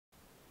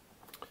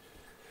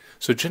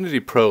So Aginity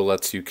Pro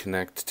lets you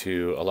connect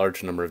to a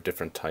large number of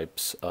different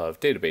types of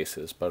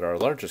databases, but our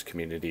largest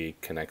community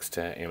connects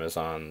to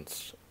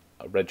Amazon's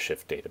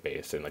Redshift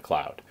database in the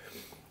cloud.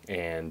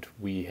 And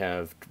we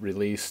have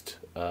released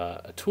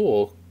a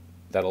tool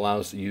that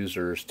allows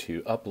users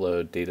to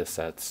upload data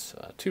sets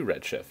to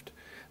Redshift.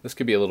 This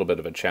could be a little bit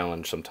of a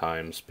challenge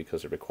sometimes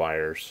because it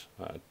requires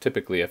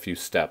typically a few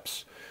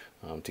steps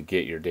to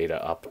get your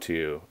data up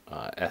to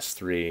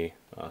S3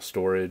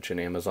 storage in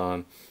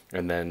Amazon,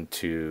 and then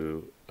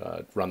to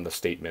run the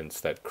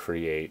statements that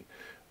create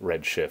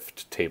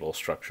Redshift table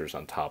structures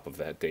on top of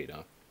that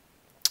data.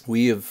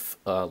 We have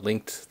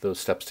linked those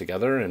steps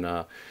together in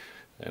a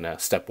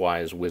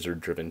stepwise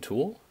wizard-driven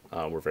tool.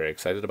 We're very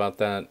excited about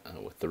that.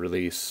 With the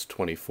release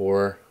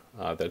 24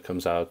 that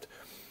comes out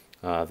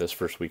this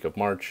first week of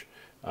March,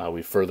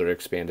 we further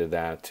expanded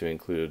that to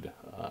include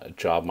a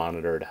job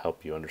monitor to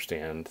help you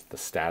understand the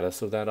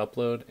status of that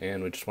upload,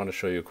 and we just want to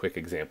show you a quick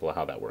example of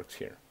how that works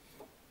here.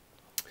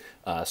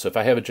 So if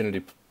I have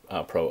Aginity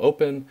Pro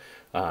open,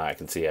 I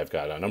can see I've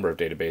got a number of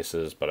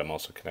databases, but I'm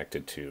also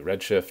connected to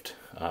Redshift,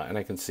 and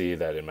I can see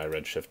that in my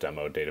Redshift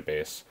demo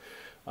database,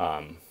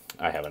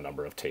 I have a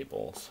number of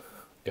tables.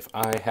 If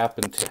I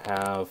happen to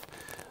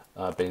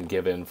have been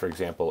given, for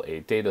example,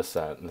 a data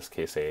set, in this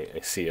case a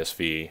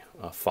CSV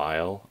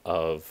file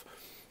of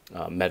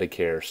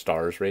Medicare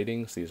stars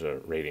ratings. These are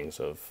ratings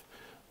of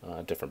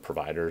different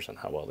providers and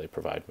how well they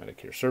provide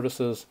Medicare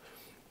services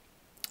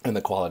and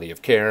the quality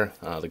of care.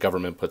 The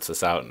government puts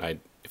this out, and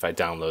if I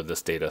download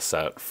this data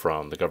set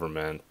from the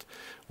government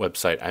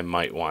website, I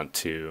might want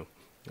to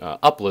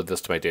upload this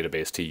to my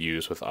database to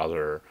use with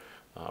other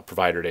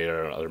provider data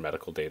or other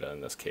medical data in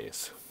this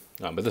case.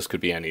 But this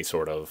could be any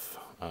sort of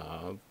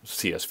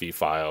CSV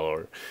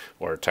file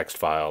or text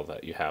file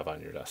that you have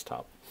on your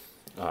desktop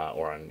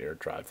or on your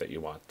drive that you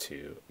want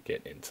to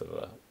get into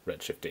the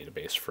Redshift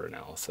database for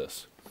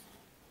analysis.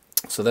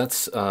 So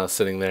that's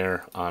sitting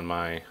there on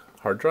my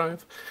hard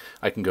drive.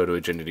 I can go to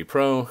Aginity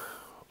Pro,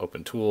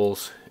 open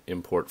tools,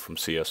 import from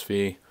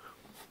CSV,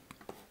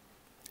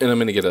 and I'm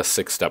going to get a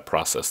 6-step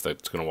process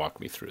that's going to walk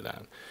me through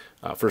that.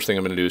 First thing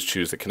I'm going to do is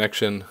choose the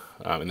connection.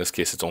 In this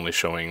case, it's only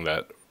showing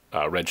that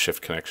Redshift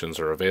connections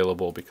are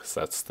available because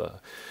that's the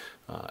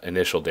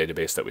initial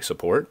database that we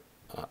support.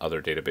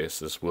 Other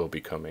databases will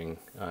be coming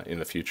in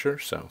the future,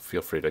 so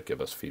feel free to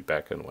give us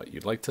feedback on what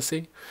you'd like to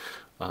see.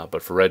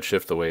 But for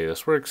Redshift, the way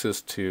this works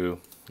is to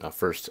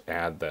first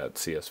add that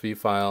CSV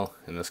file.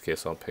 In this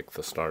case, I'll pick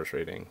the stars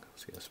rating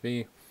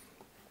CSV.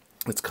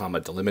 It's comma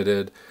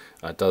delimited.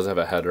 It does have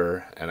a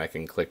header, and I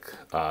can click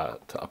to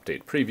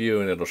update preview,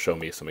 and it'll show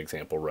me some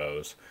example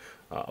rows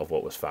of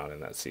what was found in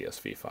that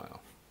CSV file.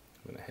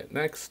 I'm going to hit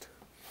next.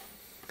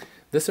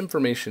 This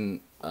information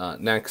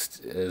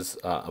next is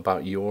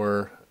about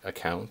your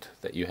account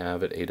that you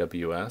have at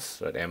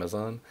AWS or at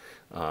Amazon.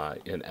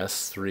 An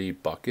S3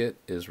 bucket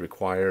is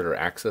required, or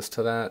access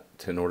to that,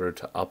 in order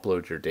to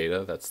upload your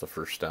data. That's the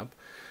first step.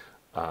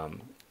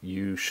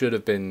 You should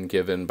have been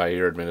given by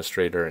your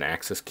administrator an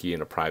access key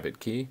and a private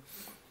key.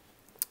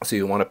 So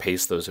you want to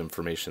paste those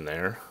information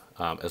there,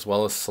 as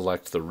well as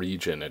select the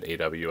region at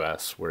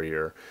AWS where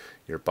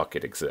your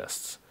bucket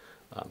exists.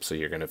 So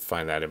you're going to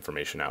find that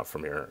information out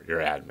from your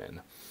admin.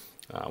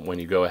 When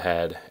you go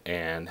ahead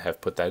and have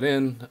put that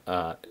in,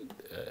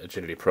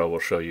 Aginity Pro will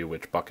show you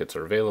which buckets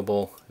are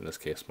available. In this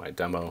case, my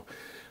demo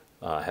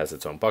has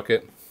its own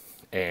bucket.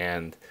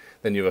 And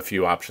then you have a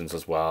few options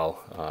as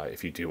well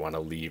if you do want to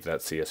leave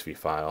that CSV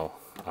file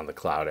on the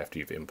cloud after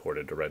you've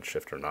imported to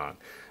Redshift or not.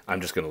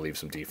 I'm just going to leave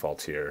some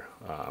defaults here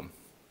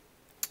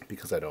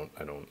because I don't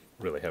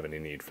really have any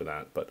need for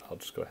that, but I'll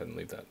just go ahead and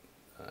leave that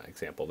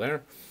example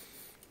there.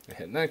 I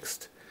hit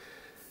next.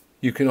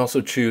 You can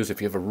also choose, if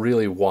you have a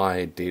really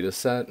wide data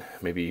set,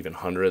 maybe even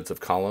hundreds of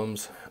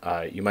columns,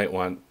 you might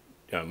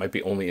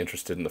be only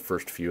interested in the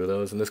first few of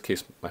those. In this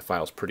case, my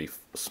file is pretty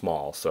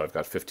small, so I've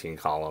got 15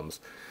 columns.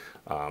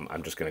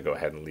 I'm just going to go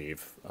ahead and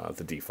leave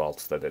the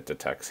defaults that it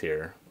detects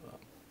here.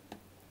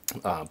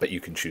 But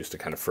you can choose to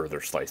kind of further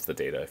slice the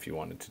data if you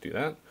wanted to do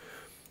that.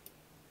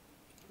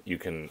 You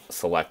can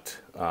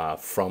select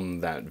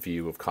from that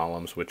view of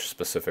columns which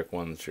specific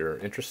ones you're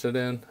interested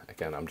in.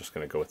 Again, I'm just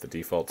going to go with the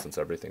default since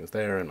everything's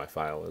there and my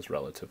file is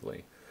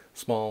relatively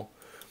small.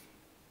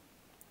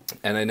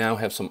 And I now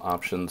have some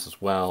options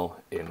as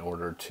well in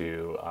order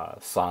to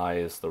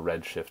size the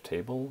Redshift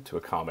table to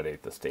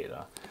accommodate this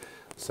data.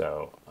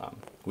 So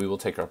we will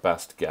take our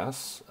best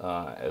guess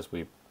as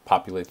we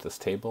populate this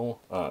table,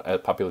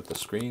 populate the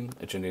screen.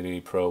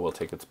 Aginity Pro will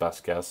take its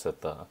best guess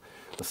at the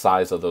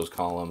size of those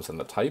columns and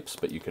the types,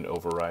 but you can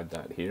override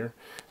that here.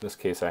 In this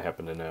case, I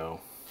happen to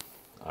know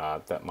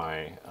that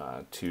my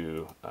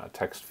two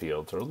text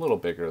fields are a little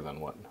bigger than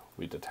what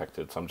we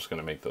detected, so I'm just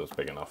going to make those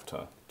big enough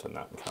to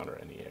not encounter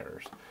any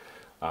errors.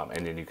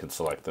 And then you can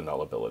select the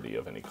nullability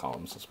of any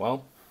columns as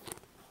well.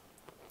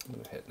 I'm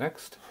going to hit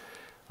next.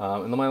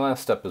 And then my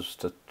last step is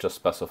to just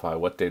specify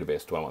what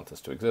database do I want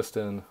this to exist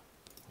in,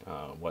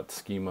 what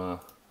schema.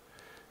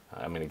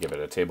 I'm going to give it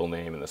a table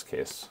name, in this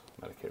case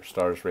Medicare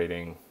stars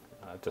rating,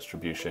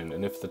 distribution.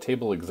 And if the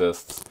table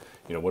exists,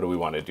 what do we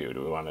want to do?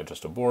 Do we want to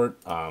just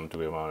abort? Do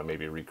we want to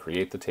maybe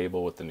recreate the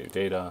table with the new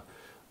data?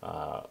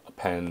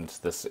 Append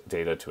this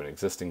data to an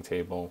existing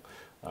table?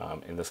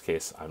 In this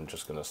case, I'm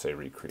just going to say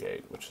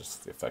recreate, which is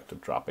the effect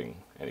of dropping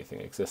anything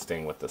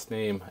existing with this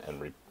name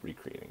and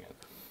recreating it.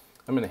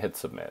 I'm going to hit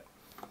submit.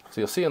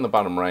 So you'll see on the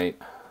bottom right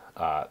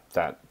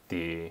that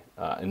the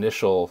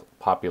initial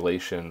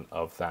population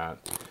of that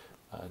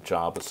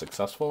job is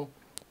successful.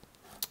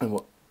 And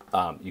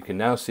you can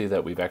now see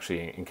that we've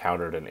actually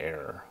encountered an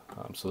error.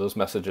 So those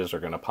messages are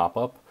going to pop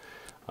up.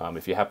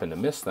 If you happen to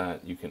miss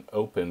that, you can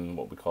open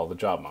what we call the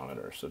job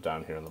monitor. So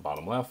down here in the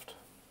bottom left,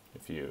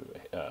 if you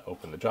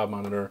open the job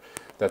monitor,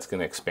 that's going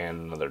to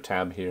expand another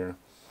tab here.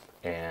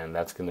 And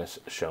that's going to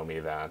show me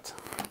that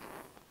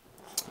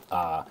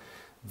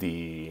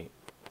the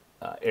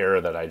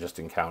error that I just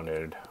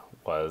encountered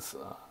was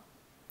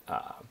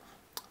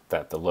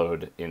that the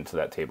load into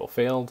that table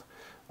failed.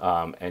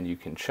 And you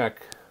can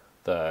check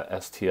the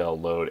STL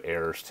load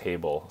errors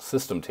table,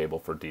 system table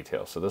for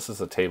details. So this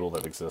is a table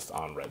that exists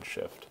on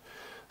Redshift.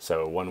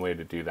 So one way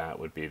to do that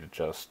would be to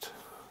just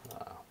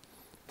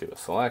do a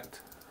select.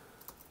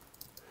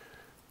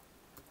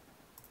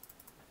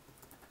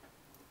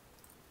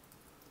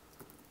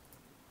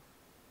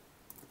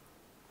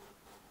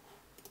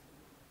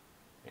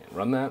 And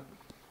run that.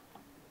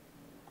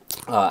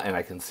 And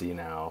I can see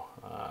now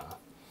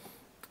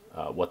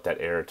what that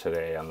error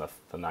today on the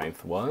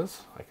 9th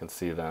was. I can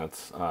see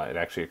that it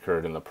actually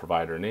occurred in the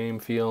provider name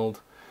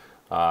field,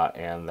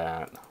 and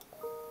that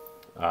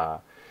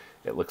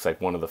it looks like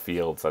one of the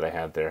fields that I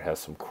had there has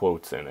some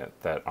quotes in it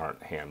that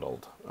aren't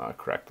handled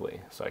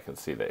correctly. So I can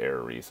see the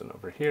error reason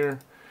over here.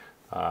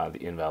 The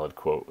invalid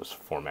quote was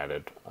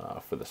formatted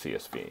for the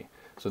CSV.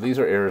 So these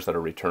are errors that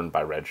are returned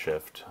by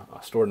Redshift,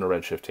 stored in a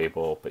Redshift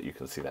table, but you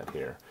can see that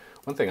here.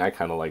 One thing I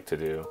kind of like to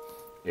do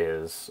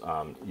is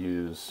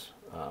use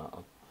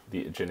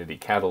the Aginity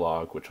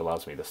catalog, which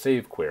allows me to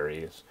save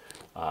queries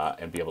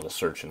and be able to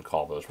search and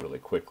call those really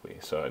quickly.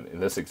 So in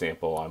this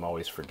example, I'm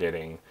always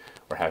forgetting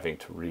or having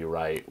to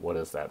rewrite what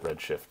is that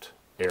Redshift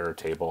error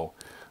table.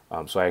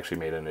 So I actually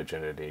made an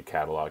Aginity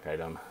catalog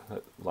item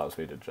that allows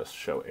me to just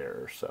show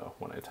errors. So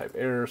when I type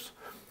errors,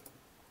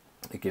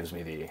 it gives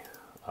me the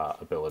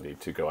ability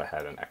to go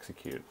ahead and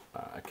execute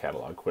a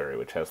catalog query,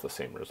 which has the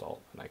same result.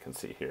 And I can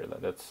see here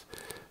that it's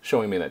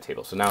showing me that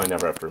table. So now I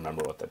never have to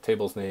remember what that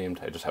table's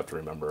named. I just have to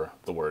remember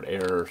the word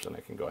errors, and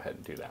I can go ahead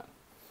and do that.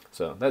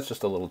 So that's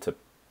just a little tip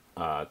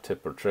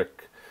or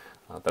trick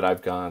that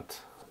I've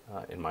got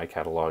in my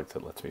catalog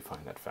that lets me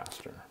find that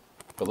faster.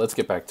 But let's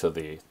get back to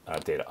the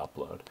data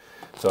upload.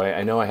 So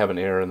I know I have an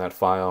error in that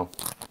file.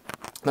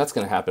 That's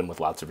going to happen with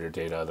lots of your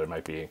data. There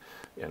might be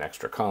an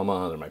extra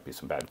comma, there might be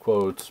some bad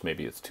quotes,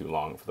 maybe it's too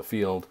long for the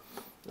field.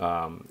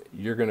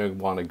 You're going to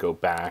want to go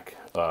back,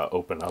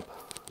 open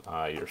up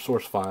your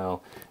source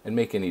file, and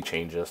make any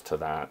changes to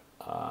that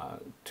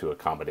to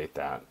accommodate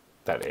that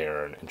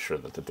error and ensure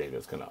that the data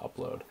is going to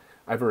upload.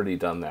 I've already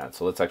done that,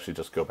 so let's actually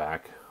just go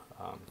back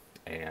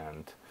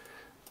and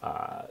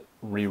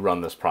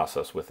rerun this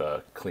process with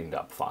a cleaned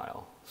up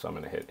file. So I'm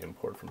going to hit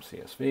import from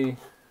CSV.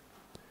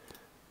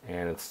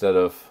 And instead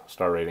of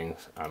star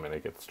ratings, I'm going to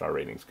get star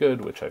ratings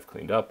good, which I've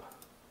cleaned up.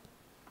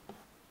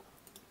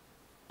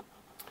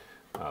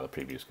 The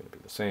preview is going to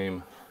be the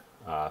same.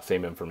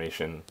 Same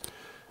information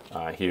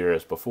here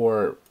as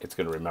before. It's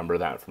going to remember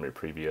that from your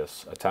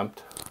previous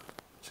attempt,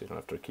 so you don't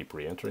have to keep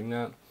re-entering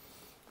that.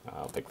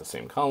 I'll pick the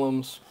same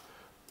columns.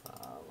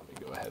 Let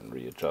me go ahead and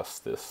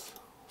readjust this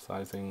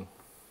sizing.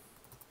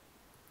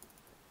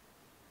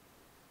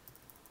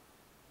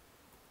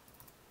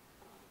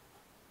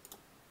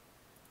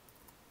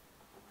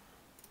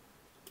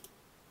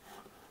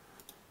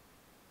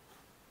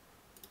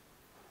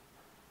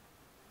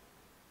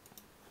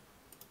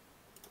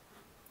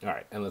 All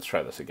right, and let's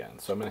try this again.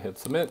 So I'm going to hit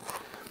submit.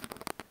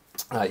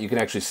 You can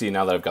actually see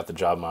now that I've got the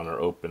job monitor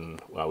open,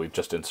 we've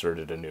just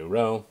inserted a new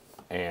row,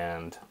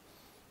 and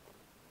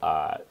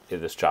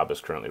this job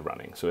is currently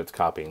running. So it's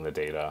copying the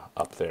data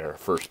up there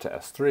first to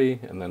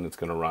S3, and then it's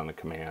going to run a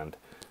command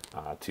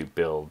to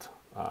build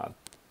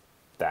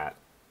that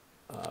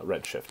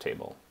Redshift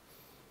table.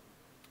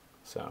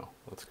 So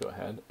let's go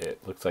ahead. It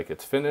looks like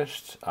it's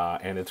finished,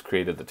 and it's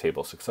created the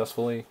table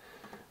successfully.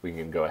 We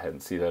can go ahead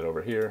and see that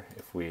over here.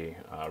 If we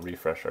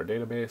refresh our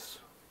database,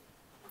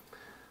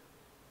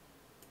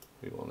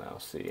 we will now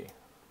see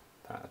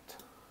that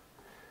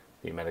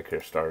the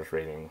Medicare Stars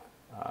rating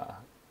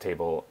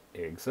table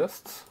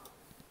exists.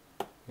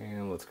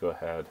 And let's go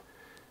ahead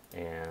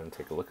and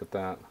take a look at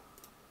that.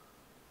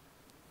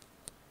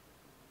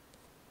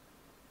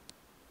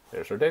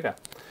 There's our data.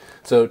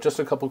 So just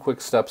a couple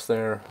quick steps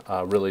there,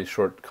 really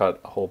shortcut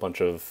a whole bunch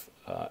of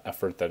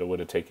effort that it would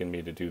have taken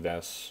me to do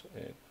this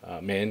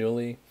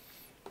manually.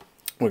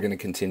 We're going to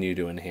continue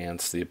to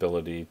enhance the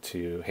ability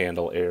to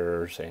handle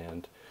errors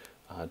and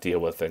deal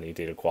with any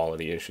data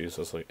quality issues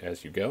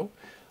as you go.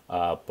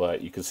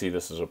 But you can see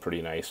this is a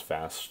pretty nice,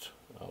 fast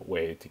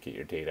way to get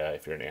your data,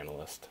 if you're an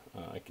analyst,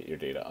 get your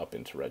data up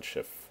into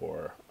Redshift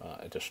for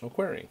additional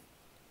querying.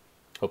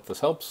 Hope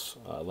this helps.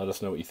 Let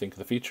us know what you think of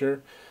the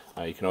feature.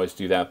 You can always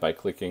do that by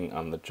clicking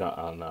on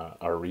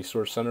our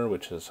resource center,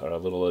 which is our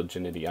little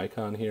Aginity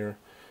icon here,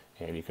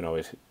 and you can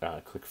always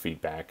click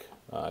feedback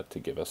to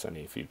give us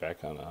any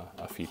feedback on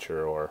a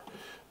feature or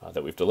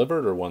that we've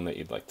delivered or one that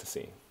you'd like to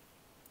see.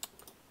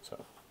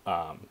 So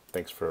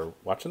thanks for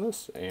watching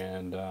this,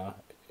 and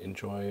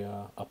enjoy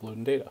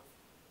uploading data.